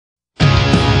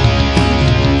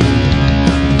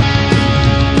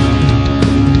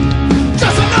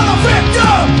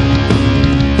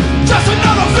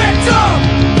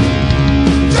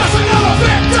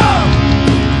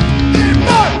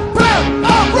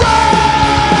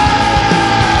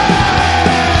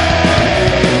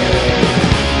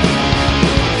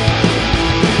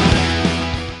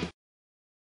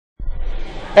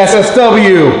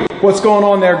SSW, what's going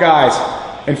on there, guys?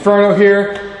 Inferno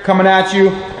here, coming at you.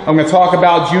 I'm going to talk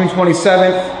about June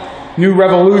 27th, New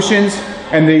Revolutions,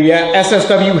 and the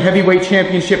SSW Heavyweight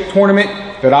Championship Tournament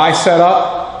that I set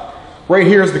up. Right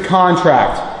here's the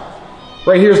contract.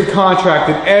 Right here's the contract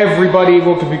that everybody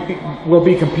will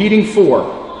be competing for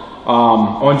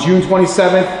on June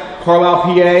 27th, Carlisle,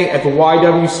 PA, at the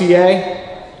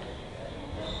YWCA.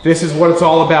 This is what it's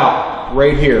all about,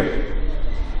 right here.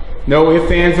 No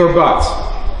ifs, ands, or buts.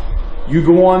 You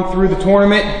go on through the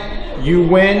tournament, you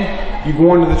win, you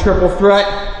go into the triple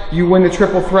threat, you win the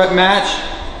triple threat match,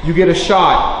 you get a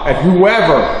shot at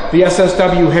whoever the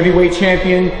SSW heavyweight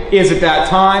champion is at that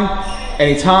time,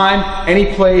 anytime,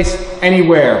 any place,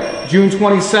 anywhere. June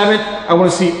 27th, I want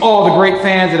to see all the great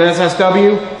fans at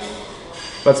SSW.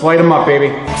 Let's light them up,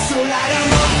 baby.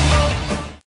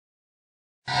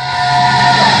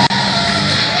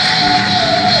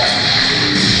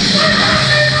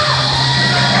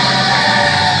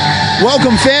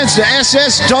 Welcome fans to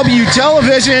SSW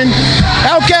Television.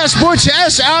 Outcast Butch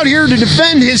Hess out here to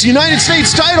defend his United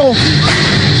States title.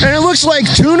 And it looks like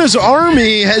Tuna's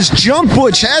Army has jumped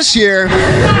Butch Hess here.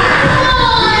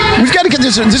 We've got to get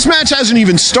this. This match hasn't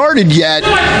even started yet.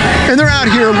 And they're out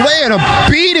here laying a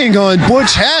beating on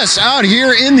Butch Hess out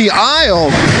here in the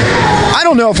aisle. I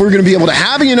don't know if we're going to be able to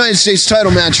have a United States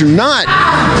title match or not.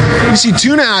 You see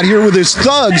Tuna out here with his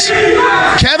thugs.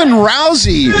 Kevin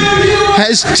Rousey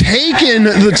has taken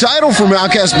the title from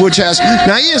Outcast Butch Hess.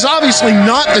 Now, he is obviously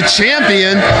not the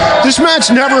champion. This match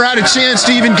never had a chance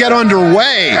to even get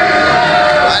underway.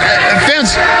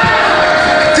 Fans,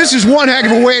 this is one heck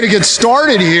of a way to get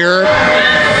started here.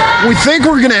 We think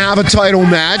we're going to have a title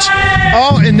match.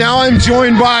 Oh, and now I'm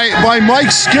joined by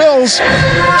Mike Skills.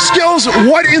 Skills,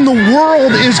 what in the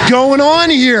world is going on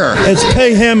here? It's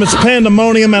mayhem, it's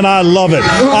pandemonium, and I love it.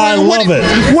 I love it.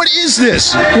 What is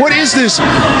this? What is this?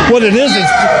 What it is,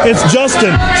 it's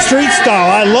Justin, street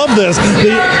style. I love this.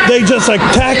 They just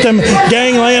attacked him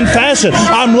gangland fashion.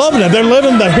 I'm loving it. They're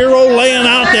living the hero laying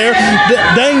out there,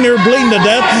 dang near bleeding to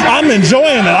death. I'm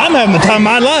enjoying it. I'm having the time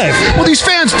of my life. Well, these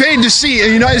fans paid to see a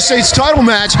United States title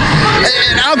match.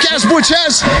 And Outcast Butch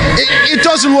Hess, it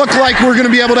doesn't look like we're going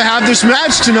to be able to have this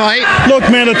match tonight. Look,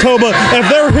 Manitoba, if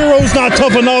their hero's not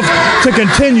tough enough to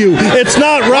continue, it's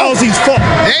not Rousey's fault.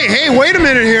 Hey, wait a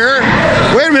minute here.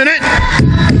 Wait a minute.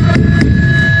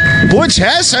 Butch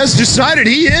Hess has decided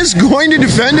he is going to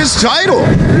defend his title.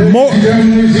 This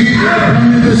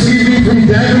evening from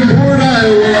Davenport,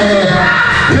 Iowa,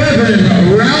 Kevin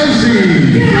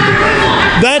Rousey.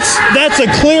 That's a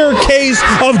clear case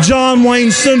of John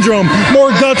Wayne syndrome.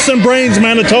 More guts than brains,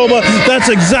 Manitoba. That's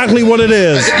exactly what it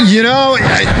is. You know,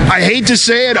 I hate to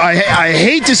say it. I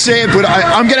hate to say it, but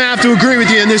I'm going to have to agree with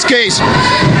you in this case.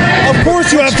 Of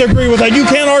course you have to agree with that. You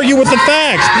can't argue with the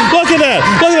facts. Look at that.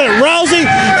 Look at that. Rousey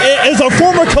is a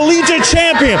former collegiate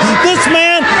champion. This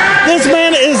man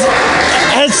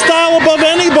has style above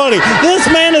anybody. This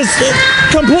man is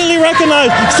completely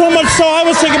recognized. So much so I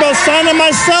was thinking about signing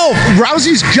myself.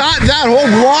 Rousey's got that whole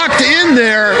locked in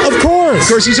there. Of course. Of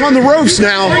course, he's on the ropes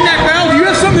now. Ring that bell. Do you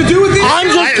have something to do with this?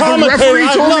 I'm just commentating. The referee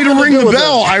told me to ring the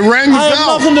bell. I rang the bell. I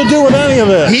have nothing to do with any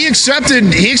of it. He accepted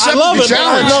the challenge.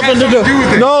 I have nothing to do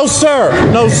with it. No, sir.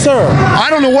 No, sir. I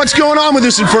don't know what's going on with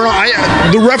this Inferno.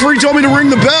 The referee told me to ring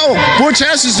the bell. Butch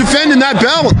Hess is defending that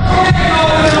belt.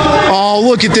 Oh,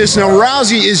 look at this now.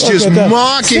 Rousey is just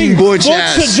mocking Butch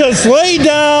Hess. Butch should just lay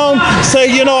down, say,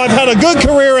 you know, I've had a good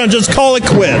career, and just call it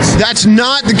quits. That's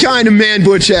not the kind of man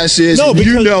Butch Hess is. No,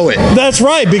 you know it. That's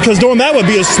right, because doing that would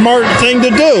be a smart thing to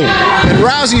do. And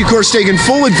Rousey, of course, taking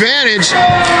full advantage.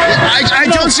 I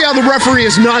don't see how the referee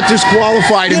is not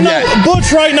disqualified him yet.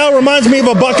 Butch right now reminds me of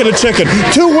a bucket of chicken.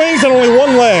 2 wings and only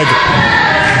 1 leg.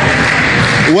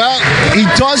 Well, he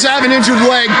does have an injured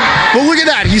leg, but look at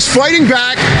that. He's fighting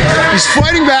back. He's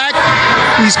fighting back.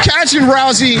 He's catching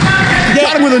Rousey.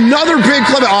 Got him with another big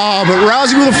club. Oh, but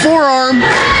Rousey with a forearm.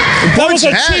 That was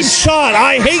a cheap shot.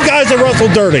 I hate guys that wrestle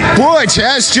dirty. Butch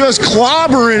Hess just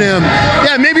clobbering him.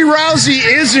 Yeah, maybe Rousey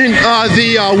isn't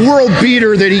the world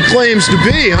beater that he claims to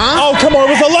be, huh? Oh, come on.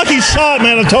 It was a lucky shot,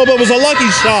 Manitoba. It was a lucky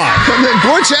shot.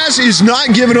 Butch Hess is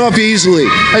not giving up easily.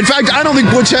 In fact, I don't think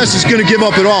Butch Hess is going to give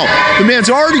up at all. The man's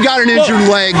already got an injured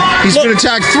leg. He's going to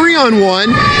attack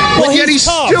 3-on-1, but yet he's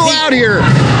still out here.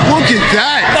 Look at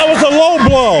that. That was a low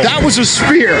blow. That was a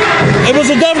spear. It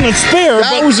was a definite spear.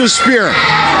 That was a spear.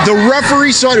 The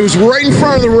referee saw it. It was right in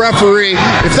front of the referee.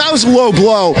 If that was a low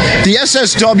blow, the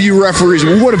SSW referees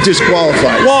would have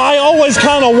disqualified. Well, I always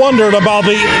kind of wondered about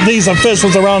these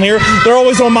officials around here. They're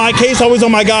always on my case, always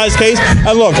on my guy's case.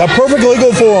 And look, a perfect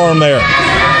legal forearm there.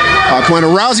 Come on,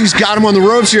 Rousey's got him on the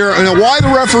ropes here. And why the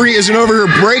referee isn't over here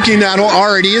breaking that?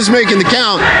 All right, he is making the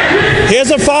count. He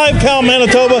has a 5 count,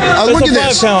 Manitoba. Look at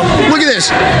this. Look at this.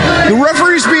 The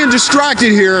referee's being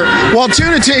distracted here while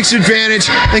Tuna takes advantage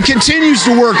and continues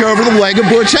to work over the leg of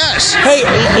Butch Hess. Hey,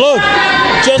 look.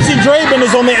 Jesse Draven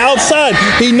is on the outside.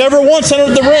 He never once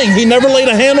entered the ring. He never laid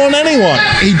a hand on anyone.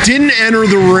 He didn't enter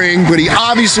the ring, but he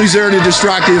obviously is there to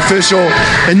distract the official.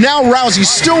 And now Rousey's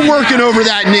still working over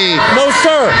that knee. No,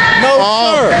 sir. No,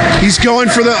 sir. He's going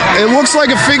for the, it looks like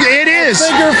a figure, it is.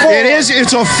 Figure 4. It is,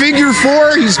 it's a figure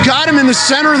 4. He's got him in the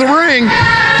center of the ring.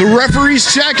 The referee's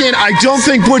checking. I don't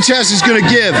think Butch Hess is going to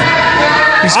give.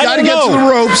 He's got to get to the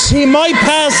ropes. He might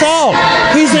pass out.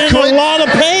 He's in a lot of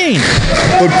pain.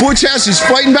 But Butch Hess is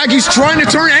fighting back. He's trying to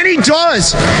turn, and he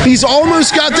does. He's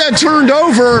almost got that turned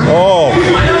over. Oh,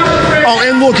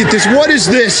 and look at this. What is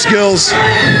this, Skills?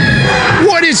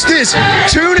 What is this?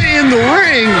 Tuna in the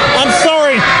ring. I'm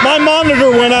sorry. My monitor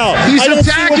went out. He's I don't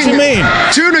attacking. see what you mean.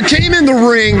 Tuna came in the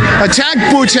ring, attacked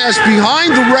Butch Hess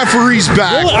behind the referee's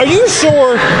back. Really? Are you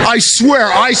sure? I swear,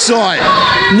 I saw it.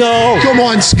 No. Come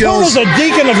on, Skills. He was a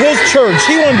deacon of his church.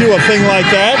 He wouldn't do a thing like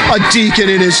that. A deacon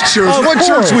in his church. What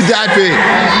church would that be?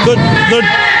 The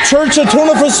Church of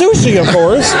Tuna for Sushi, of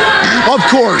course. Of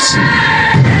course.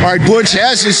 All right, Butch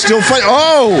Hess is still fighting.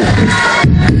 Oh!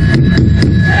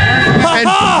 And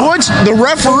Butch, the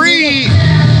referee,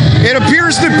 it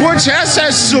appears that Butch Hess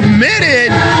has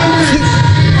submitted.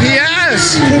 He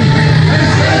has.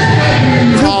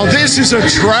 Oh, this is a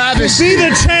travesty. To be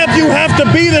the champ, you have to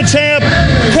be the champ.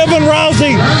 Kevin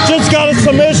Rousey just got a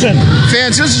submission.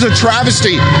 Fans, this is a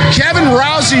travesty. Kevin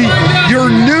Rousey, your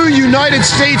new United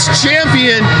States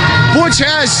champion. Butch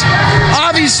Hess,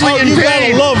 obviously in pain. You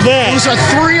gotta love that. It was a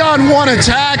 3-on-1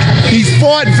 attack. He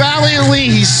fought valiantly.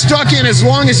 He stuck in as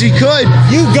long as he could.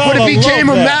 But it became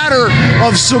a matter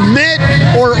of submit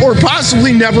or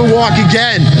possibly never walk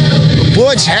again.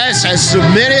 Butch Hess has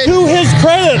submitted. To his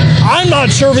credit, I'm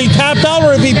not sure if he tapped out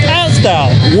or if he passed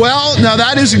out. Well, now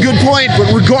that is a good point,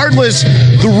 but regardless,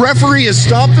 the referee has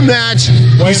stopped the match.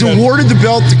 He's awarded the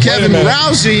belt to Kevin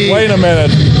Rousey. Wait a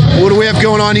minute. What do we have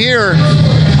going on here?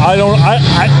 I don't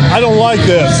like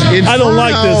this. Inferno, I don't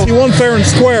like this. He won fair and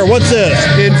square. What's this?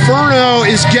 Inferno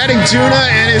is getting Tuna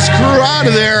and his crew out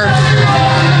of there.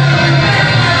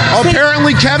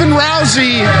 Apparently, Kevin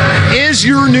Rousey is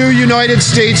your new United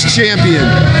States champion.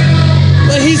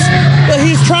 But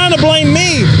he's trying to blame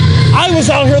me. I was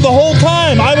out here the whole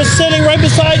time. I was sitting right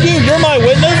beside you. You're my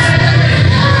witness.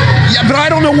 Yeah, but I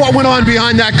don't know what went on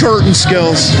behind that curtain,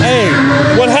 Skills. Hey,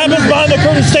 what happens behind the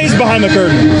curtain stays behind the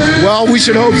curtain. Well, we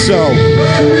should hope so.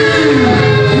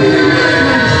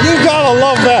 You gotta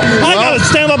love that. I gotta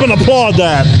stand up and applaud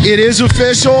that. It is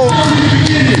official.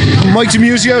 Mike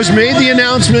DiMuzio has made the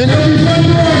announcement.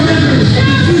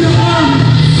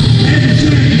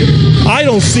 I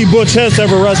don't see Butch Hess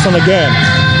ever wrestling again.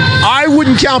 I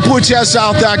wouldn't count Butch Hess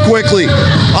out that quickly.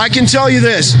 I can tell you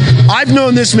this. I've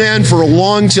known this man for a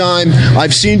long time.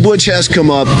 I've seen Butch Hess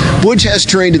come up. Butch Hess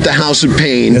trained at the House of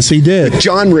Pain. Yes, he did. With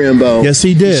John Rambo. Yes,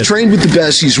 he did. He's trained with the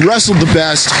best. He's wrestled the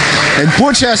best. And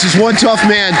Butch Hess is one tough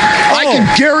man. I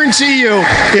can guarantee you,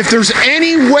 if there's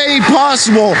any way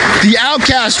possible, the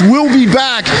Outcast will be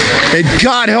back. And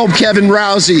God help Kevin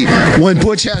Rousey when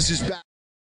Butch Hess is back.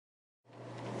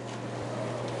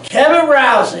 Kevin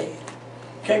Rousey,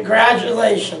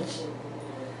 congratulations.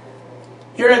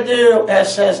 You're the new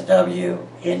SSW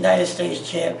United States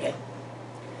champion.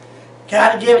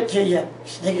 Gotta give it to you.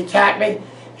 Sneak attack me,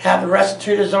 have the rest of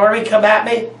Tuna's army come at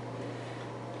me.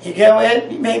 You go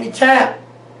in, you made me tap.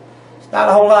 It's not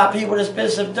a whole lot of people in this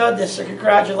business have done this, so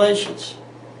congratulations.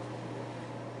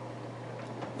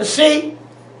 But see,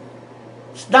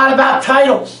 it's not about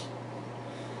titles.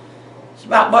 It's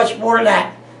about much more than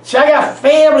that. See, I got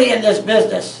family in this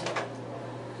business.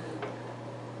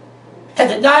 And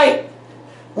tonight,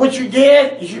 what you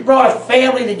did is you brought a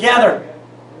family together.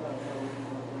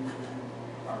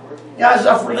 You guys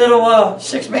up for a little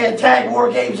 6-man tag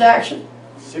war games action?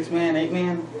 6-man,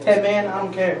 8-man, 10-man, I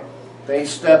don't care. They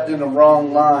stepped in the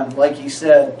wrong line. Like he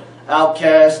said,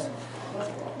 Outcast,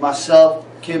 myself,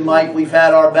 Kid Mike, we've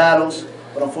had our battles,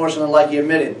 but unfortunately, like he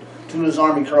admitted, Tuna's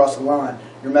army crossed the line.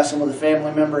 You're messing with a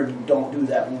family member, and you don't do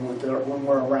that when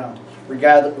we're around.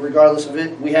 Regardless of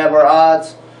it, we have our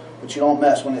odds, but you don't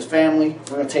mess. When it's family,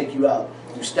 we're going to take you out.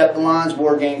 You step the lines,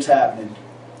 war games happening.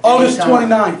 August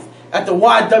 29th, at the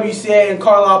YWCA in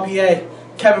Carlisle, PA,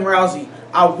 Kevin Rousey,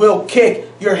 I will kick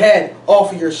your head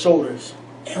off of your shoulders.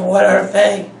 And one other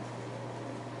thing,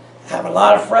 I have a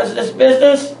lot of friends in this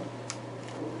business,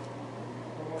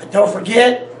 but don't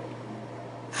forget,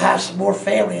 I have some more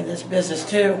family in this business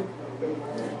too.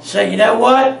 So you know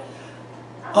what?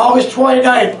 August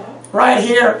 29th, right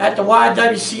here at the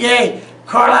YWCA,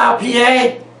 Carlisle,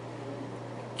 PA.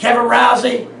 Kevin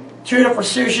Rousey, tuna for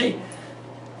sushi.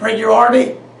 Bring your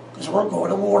army, because we're going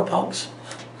to war, punks.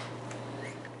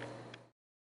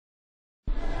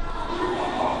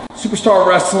 Superstar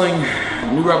Wrestling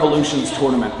New Revolutions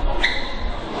tournament.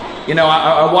 You know,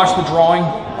 I watched the drawing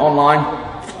online.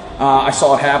 I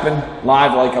saw it happen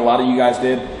live like a lot of you guys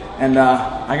did. And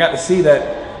I got to see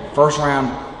that first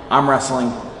round, I'm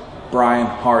wrestling Brian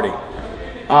Hardy.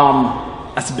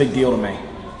 That's a big deal to me.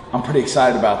 I'm pretty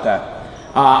excited about that.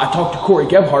 I talked to Corey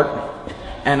Gebhardt,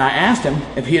 and I asked him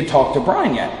if he had talked to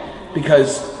Brian yet,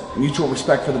 because mutual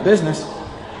respect for the business,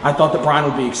 I thought that Brian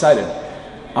would be excited.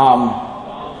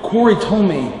 Corey told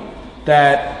me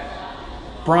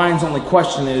that Brian's only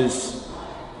question is,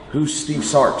 who's Steve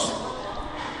Sarks?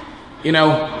 You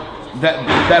know,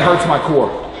 that hurts my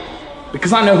core,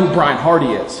 because I know who Brian Hardy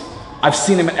is. I've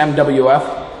seen him at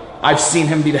MWF. I've seen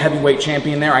him be the heavyweight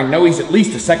champion there. I know he's at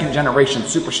least a second-generation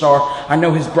superstar. I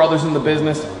know his brother's in the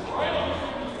business.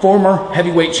 Former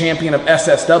heavyweight champion of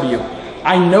SSW.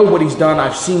 I know what he's done.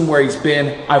 I've seen where he's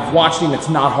been. I've watched him. It's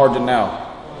not hard to know.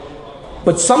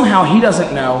 But somehow he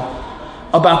doesn't know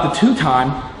about the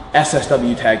two-time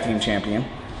SSW Tag Team Champion,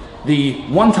 the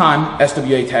one-time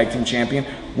SWA Tag Team Champion,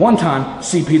 one-time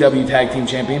CPW Tag Team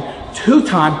Champion,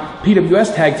 two-time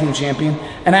PWS Tag Team Champion,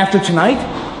 and after tonight,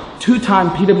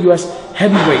 two-time PWS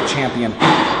Heavyweight Champion.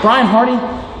 Brian Hardy,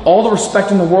 all the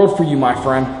respect in the world for you, my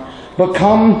friend. But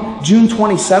come June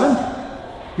 27th,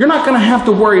 you're not going to have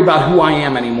to worry about who I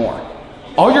am anymore.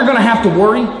 All you're going to have to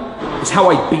worry is how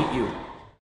I beat you.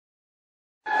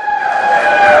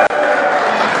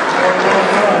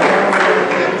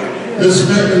 This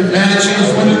match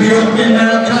is one of the opening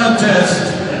round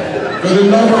contest for the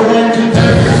 #1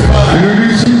 contender spot.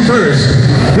 Introducing first,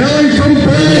 hailing from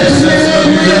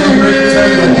SSW Heavyweight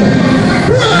title.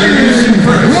 Introducing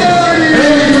first,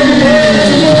 hailing from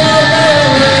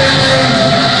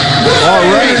All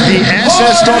right, the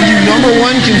SSW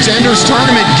 #1 Contenders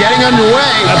Tournament getting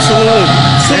underway. Absolutely.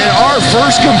 And our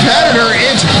first competitor,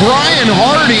 it's Brian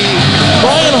Hardy.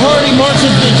 Brian Hardy marches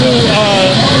to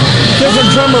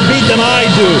different drummer beat than I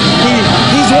do.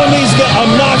 He's one of these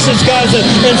obnoxious guys that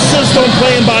insist on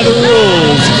playing by the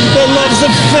rules, that loves the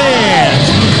fans.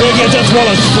 They just want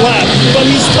to slap. But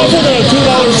he's tougher than a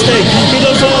 $2 steak. He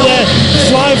does all that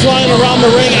flying around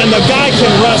the ring, and the guy can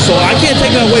wrestle. I can't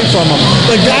take that away from him.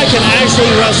 The guy can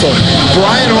actually wrestle.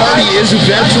 Brian Hardy is a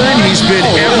veteran. He's been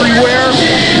everywhere.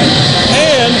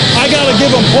 And I got to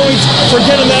give him points for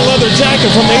getting that leather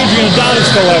jacket from the Adrian Adonis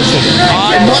collection.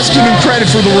 I must give him credit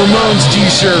for the Ramones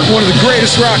t-shirt, one of the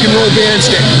greatest rock and roll bands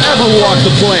to ever walk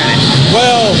the planet.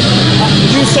 Well,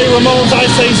 you say Ramones, I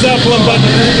say Zeppelin, but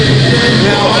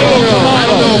now I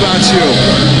don't know about you.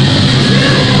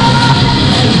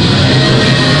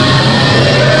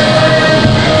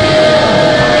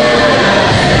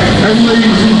 And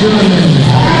ladies and gentlemen,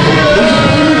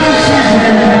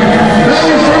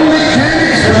 from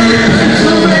Mechanicsburg,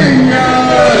 Pennsylvania,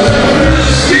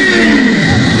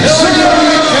 Steve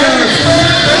Sarks.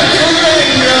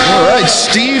 All right,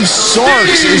 Steve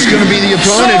Sarks is going to be the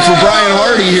opponent for Brian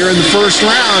Hardy here in the first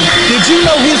round. Did you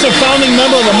know he's a founding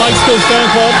member of the Mike Skills Fan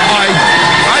Club?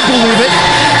 I believe it.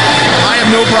 I have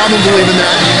no problem believing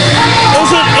that.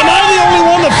 Am I the only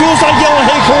one that feels like yelling,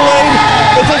 "Hey, Kool-Aid"?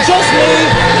 Is it just me?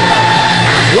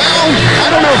 Well,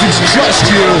 I don't know if it's just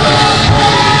you,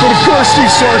 but of course Steve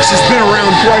Sarks has been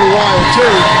around quite a while too.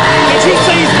 Did you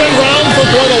say he's been around for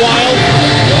quite a while?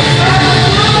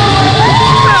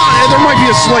 There might be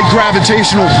a slight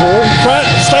gravitational pull.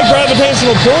 Slight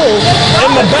gravitational pull.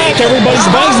 In the back, everybody's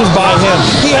buzz is by him.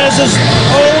 He has his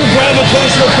own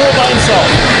gravitational pull by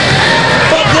himself.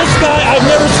 But this guy, I've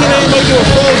never seen anybody do a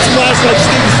frog splash like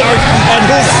Steve Sarks at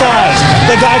his size.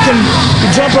 The guy can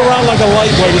jump around like a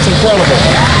lightweight. It's incredible.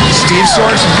 Steve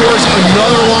Sarks, of course,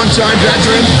 another longtime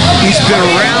veteran. He's been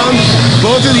around.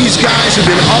 Both of these guys have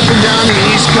been up and down the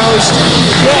East Coast.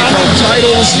 Yeah,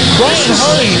 titles.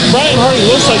 Brian Hardy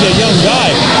looks like a young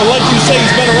guy. But like you say,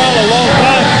 he's been around a long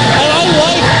time. And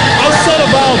I said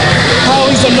about how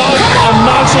he's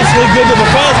obnoxiously good to the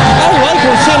fans. I like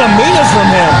we're seeing a meanness from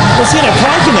him. We're seeing a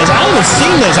cockiness. I haven't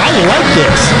seen this. I like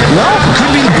this. Well, it could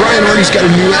be that Brian Hardy's got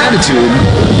a new attitude.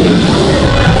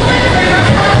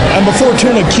 And before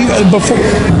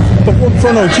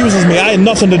Furno accuses me, I had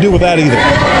nothing to do with that either.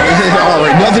 All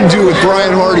right, nothing to do with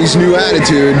Brian Hardy's new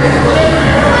attitude.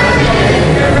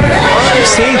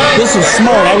 See, this is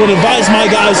smart. I would advise my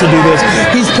guys to do this.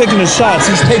 He's picking his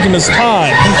shots. He's taking his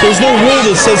time. There's no rule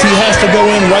that says he has to go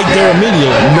in right there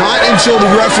immediately. Not until the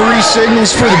referee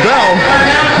signals for the bell.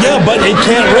 Yeah, but it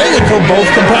can't ring until both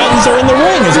combatants are in the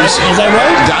ring. Is that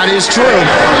right? That is true.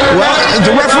 Well,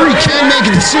 the referee can make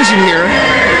a decision here.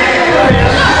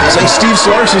 It's like Steve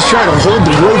Sarks is trying to hold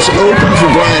the ropes open for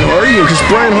Brian Hardy because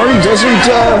Brian Hardy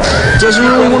doesn't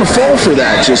really want to fall for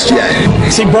that just yet.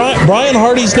 See, Brian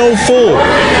Hardy's no fool.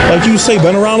 Like you say,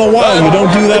 been around a while. You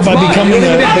don't do that by becoming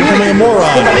a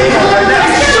moron.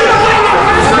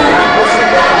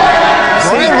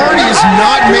 Brian Hardy is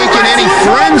not making any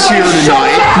friends here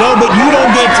tonight. No, but you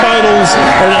don't get titles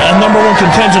or #1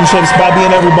 contentionships by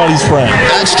being everybody's friend.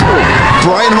 That's true.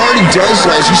 Brian Hardy does,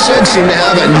 as you said, seem to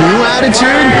have a new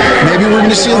attitude. Maybe we're going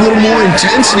to see a little more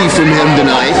intensity from him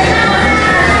tonight.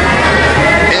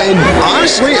 And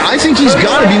honestly, I think he's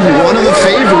got to be one of the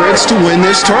favorites to win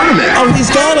this tournament. Oh,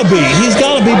 he's got to be. He's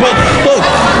got to be. But look,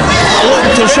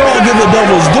 to show I'll give the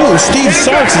devil's due, Steve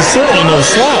Sarks is certainly no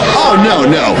slouch. Oh,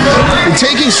 no. And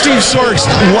taking Steve Sarks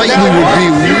lightly would be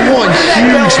one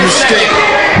huge mistake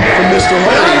from Mr.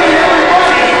 Hardy.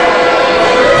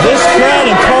 This crowd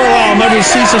in Carlisle never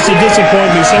ceases to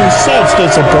disappoint me. Such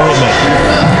disappointment.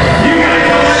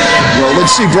 Well,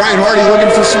 let's see. Brian Hardy looking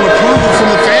for some approval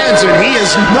from the fans, and he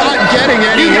is not getting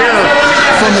any here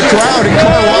from the crowd in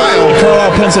Carlisle.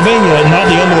 Carlisle, Pennsylvania, not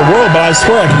the end of the world, but I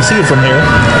swear I can see it from here.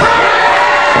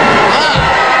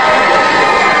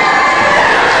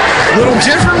 Little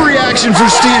different reaction for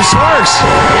Steve Sarks.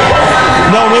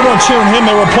 No, they weren't cheering him.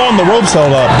 They were applauding the ropes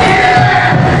held up.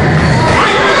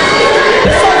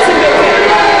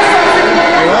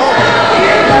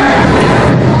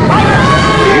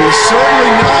 We're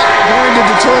certainly not going to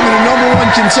determine a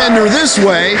 #1 contender this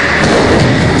way,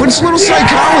 but it's a little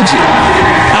psychology.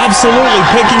 Absolutely,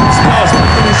 picking spots,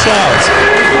 picking shots.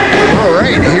 All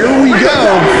right, here we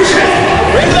go.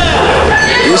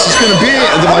 This is going to be,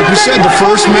 like we said, the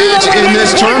first match in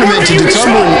this tournament to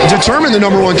determine the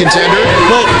 #1 contender.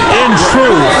 But in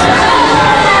truth,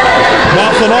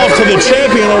 mouthing off to the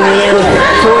champion over there,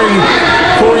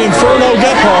 Corey Inferno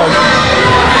Gephardt.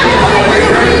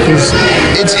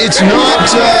 It's not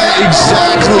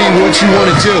exactly what you want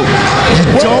to do.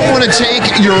 You don't want to take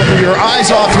your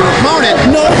eyes off your opponent.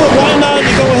 No, but why not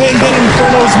go ahead and get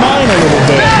Inferno's mind a little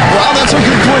bit? Well, that's a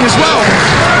good point as well.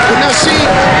 But now see,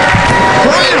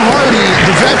 Brian Hardy,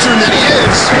 the veteran that he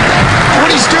is,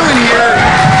 what he's doing here,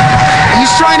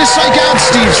 he's trying to psych out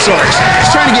Steve Sarks.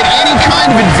 He's trying to get any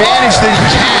kind of advantage that he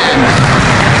can.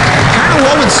 Kind of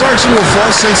low with Sarks into a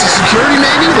false sense of security,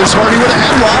 maybe. There's Hardy with a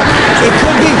headlock. It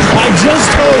could be. I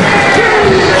just hope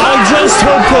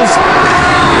because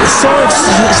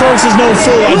Sarks is no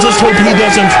fool. I just hope he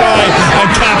doesn't try and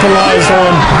capitalize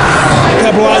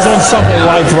on something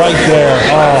like right there.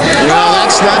 No,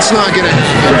 that's not gonna.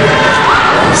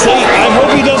 See, I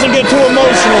hope he doesn't get too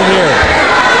emotional here.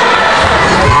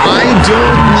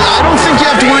 I don't think you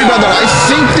have to worry about that. I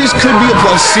think this could be a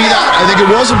plus. See that? I think it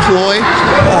was a ploy.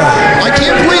 I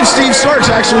can't believe Steve Sarks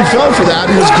actually fell for that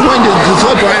and was going to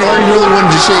flip. Brian Hardy really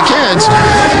wanted to shake hands.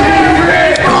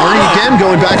 Hardy again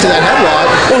going back to that headlock.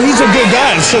 Well, he's a good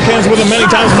guy. I shook hands with him many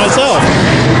times myself.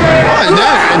 And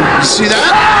you see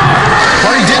that?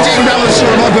 Hardy did take him down with a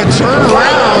shoulder block, but turn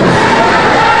around.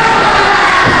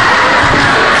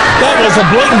 That was a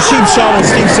blatant cheap shot on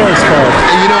Steve Sarks' part.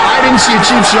 You know, I didn't see a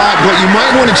cheap shot, but you might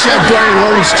want to check Brian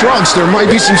Hardy's trunks. There might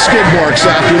be some skid marks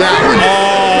after that one.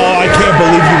 Oh, I can't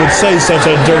believe you would say such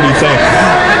a dirty thing.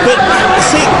 But,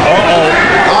 see,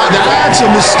 that's a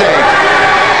mistake.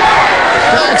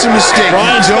 That's a mistake.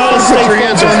 Ryan's you don't put your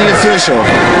hands on the official.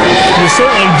 You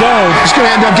certainly don't. He's going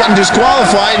to end up getting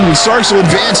disqualified, and Sarks will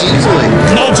advance easily.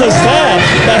 Not just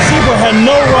that Zebra had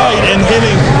no right in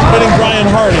hitting Brian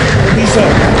Hardy. He's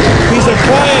a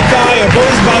quiet guy,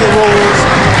 obeys by the rules,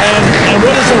 and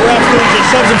what does the ref do? He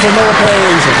shoves him for no apparent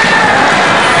reason.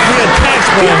 He attacks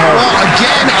Brian Hardy. Well,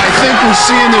 again, I think we're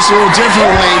seeing this a little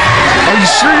differently. Are you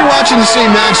sure you're watching the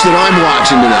same match that I'm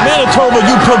watching tonight? Manitoba,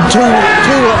 you put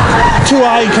two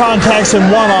eye contacts in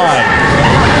one eye.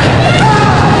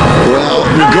 Well,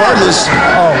 regardless.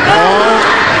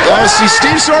 See,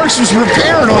 Steve Sarks was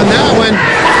repaired on that one.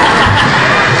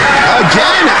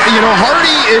 Again,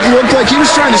 Hardy, it looked like he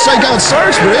was trying to psych out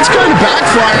Sarks, but it's kind of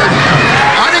backfired.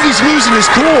 I think like he's losing his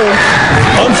cool.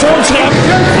 Unfortunately,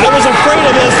 I was afraid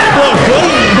of this. Look,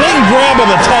 blatant grab of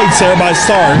the tights there by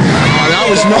Stark. That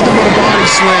was nothing but a body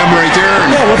slam right there.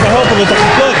 Yeah, with the help of the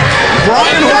look.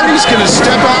 Brian Hardy's going to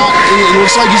step out. It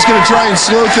looks like he's going to try and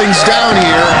slow things down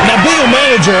here. Now, being a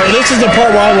manager, this is the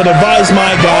part where I would advise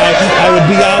my guy. I would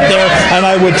be out there and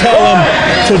I would tell him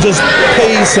to just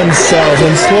pace himself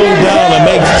and slow down and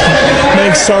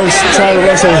make Starks try to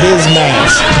wrestle his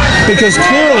match. Because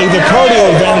clearly the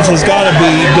cardio advantage has got to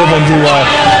be given to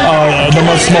the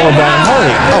much smaller Brian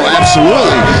Hardy. Oh,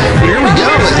 absolutely. Here we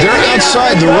go. They're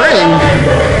outside the ring.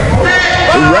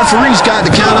 The referee's got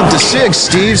the count up to 6.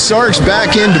 Steve Starks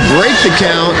back in to break the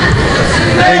count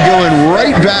and going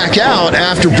right back out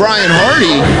after Brian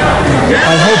Hardy.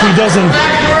 I hope he doesn't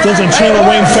channel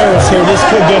Wayne Ferris here. This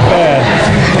could get bad.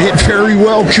 It very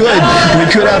well could. We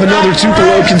could have another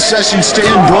Tupelo concession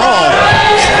stand brawl.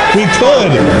 We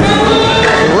could.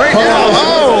 Right now,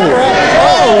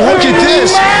 look at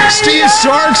this. Steve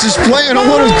Starks is playing a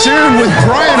little tune with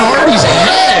Brian Hardy's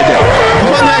head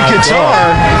on that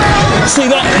guitar. See,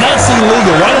 that's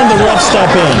illegal. Why don't the ref step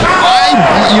in?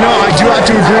 I do have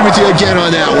to agree with you again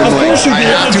on that one, Mike. I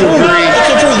have to agree. That's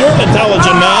the truth. You're an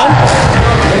intelligent man.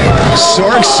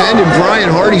 Starks sending Brian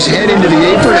Hardy's head into the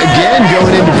apron again,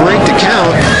 going in to break the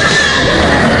count.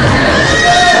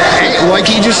 Hey, like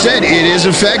he just said, it is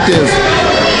effective.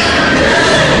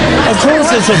 Of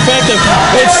course it's effective.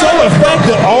 It's so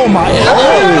effective. Oh my.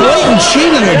 Blatant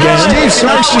cheating again. Steve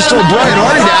Starks just told Brian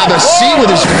Hardy to have a seat with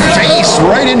his face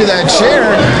right into that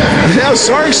chair. Now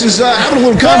Starks is having a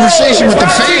little conversation with the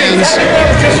fans.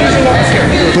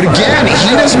 But again,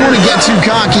 he doesn't want to get too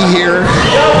cocky here.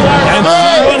 And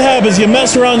what happens? You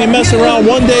mess around.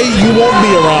 One day you won't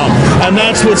be around. And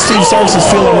that's what Steve Starks is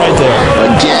feeling right there.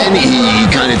 Again, he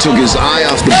kind of took his eye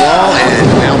off the ball. And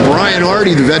now Brian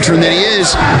Hardy, the veteran that he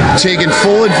is, taking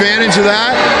full advantage of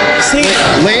that. See,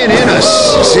 laying in a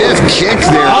stiff kick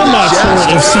there. I'm not sure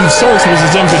if Steve Starks was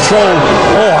in control.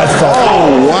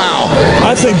 Oh, wow.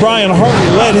 I think Brian Hardy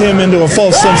led him into a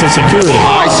false sense of security.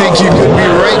 I think you could be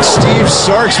right. Steve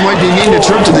Starks might be needing a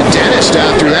trip to the dentist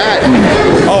after that.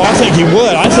 Oh, I think he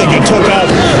would. I think he took out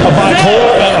a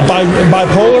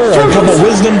bipolar or a couple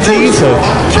wisdom teeth.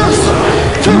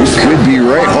 You could be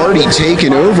right. Hardy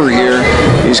taking over here.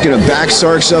 He's going to back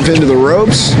Starks up into the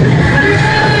ropes.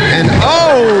 And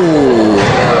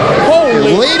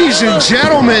ladies and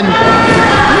gentlemen,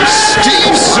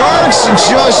 Steve Starks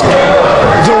just,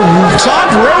 the top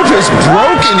rope is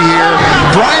broken here.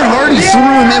 Brian Hardy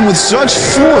threw him in with such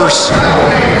force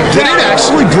that it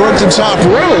actually broke the top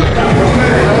rope.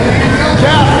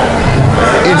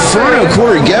 Inferno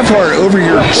Corey Gebhardt over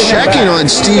here checking on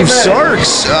Steve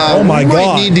Starks. Oh my God.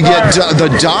 Might need to get the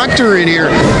doctor in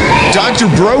here. Dr.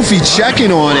 Brophy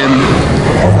checking on him.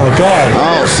 Oh my God.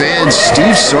 Oh, fans,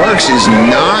 Steve Starks is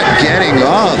not getting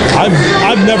up.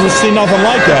 I've never seen nothing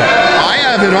like that. I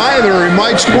haven't either. In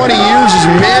my 20 years as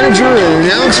a manager and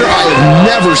announcer, I have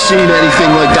never seen anything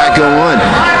like that go on.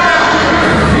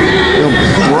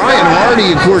 Brian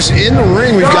Hardy, of course, in the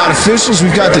ring. We've got officials.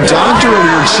 We've got the doctor over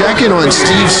here checking on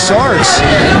Steve Starks.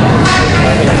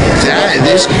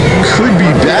 This could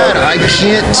be bad. I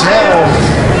can't tell.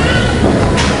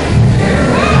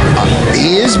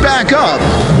 He is back up.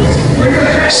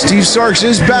 Steve Starks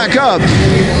is back up.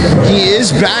 He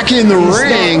is back in the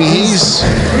ring. He's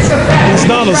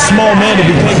not a small man to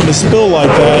be taking a spill like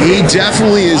that. He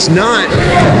definitely is not.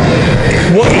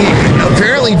 He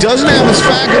apparently doesn't have his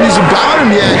faculties about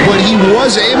him yet, but he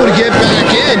was able to get back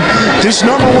in. This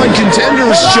 #1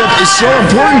 contendership is so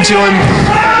important to him.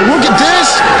 Look at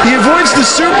this. He avoids the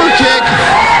super kick.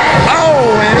 Oh,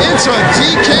 and it's a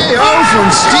TKO from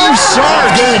Steve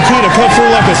Starks. Guaranteed to cut through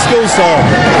like a skill saw.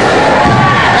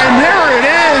 And there it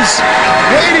is.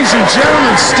 Ladies and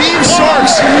gentlemen, Steve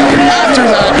Starks, after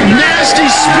that nasty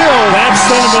spill, that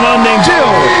son of an unnamed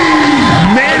still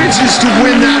manages to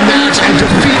win that match and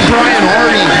defeat Brian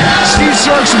Hardy. Steve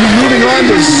Starks will be moving on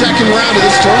to the second round of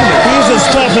this tournament. He's as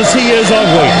tough as he is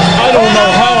ugly. I don't know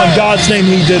how in God's name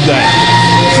he did that.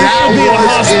 That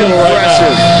was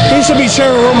impressive. He should be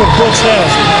sharing a room with Brooks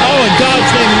House. How in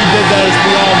God's name he did that is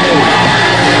beyond me.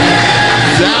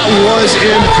 That was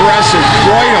impressive.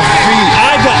 Quite a feat.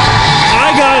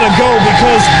 I gotta go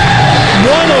because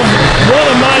one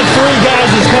of my 3 guys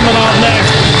is coming out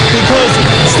next because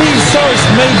Steve Starks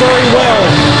may very well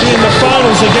be in the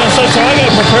finals against us, so I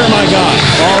gotta prepare my guy.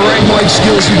 All right, Mike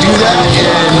Skills, we do that,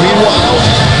 and meanwhile,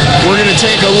 we're gonna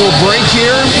take a little break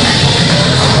here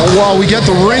while we get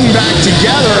the ring back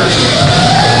together.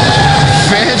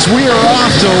 Fans, we are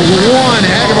off to one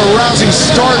heck of a rousing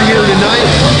start here tonight.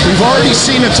 We've already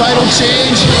seen a title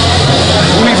change.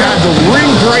 We've had the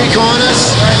ring break on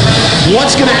us.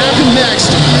 What's going to happen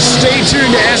next? Stay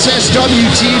tuned to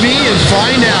SSW TV and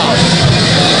find out.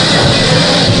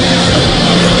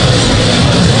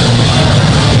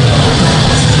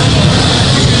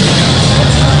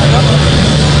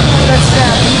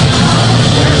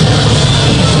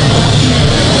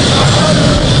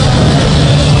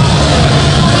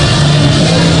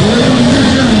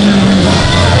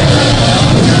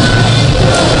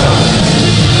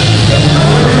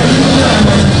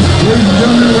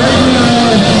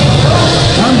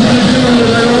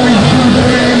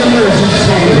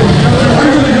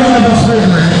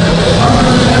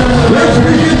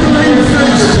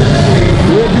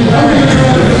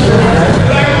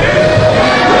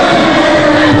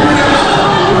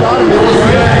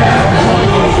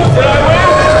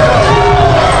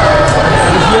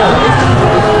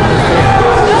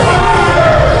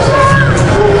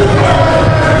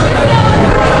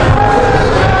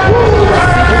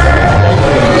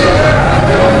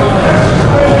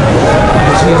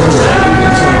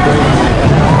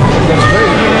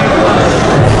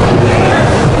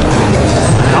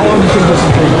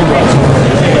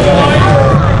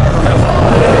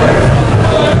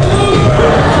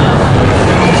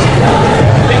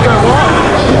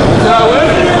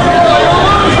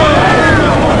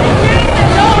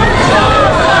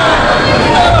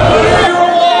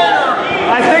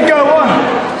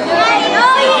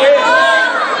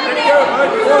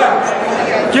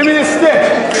 Give me the stick.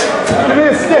 Give me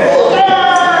the stick.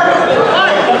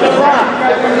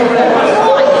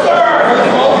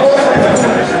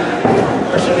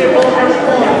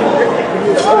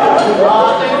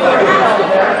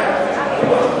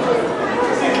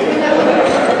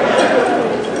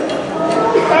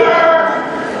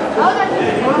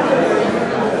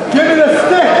 Give me the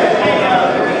stick.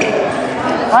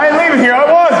 I ain't leaving here. I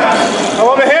won. I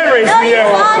won the hand race. No, you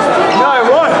lost. No, I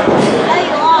won. No,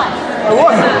 you lost. I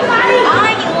won.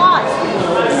 You lost.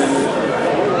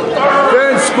 Fair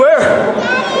and square.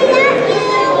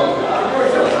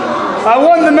 I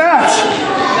won the match.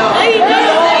 No, you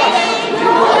didn't.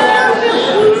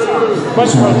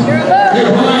 What's wrong? Hey,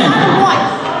 Brian.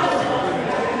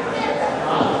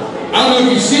 I don't know if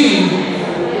you've seen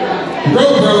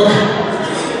Broke.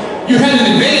 You had an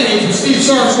advantage with Steve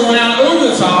Sarks going out over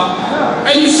the top,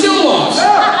 and you still lost.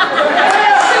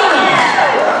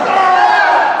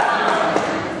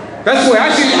 That's the way I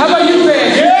see it. How about you,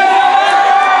 fans?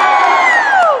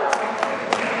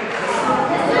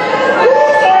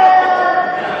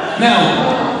 Now,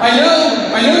 I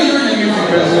know you're in the music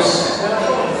business.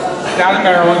 Down in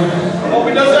Maryland. Hope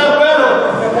he does that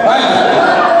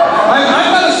better.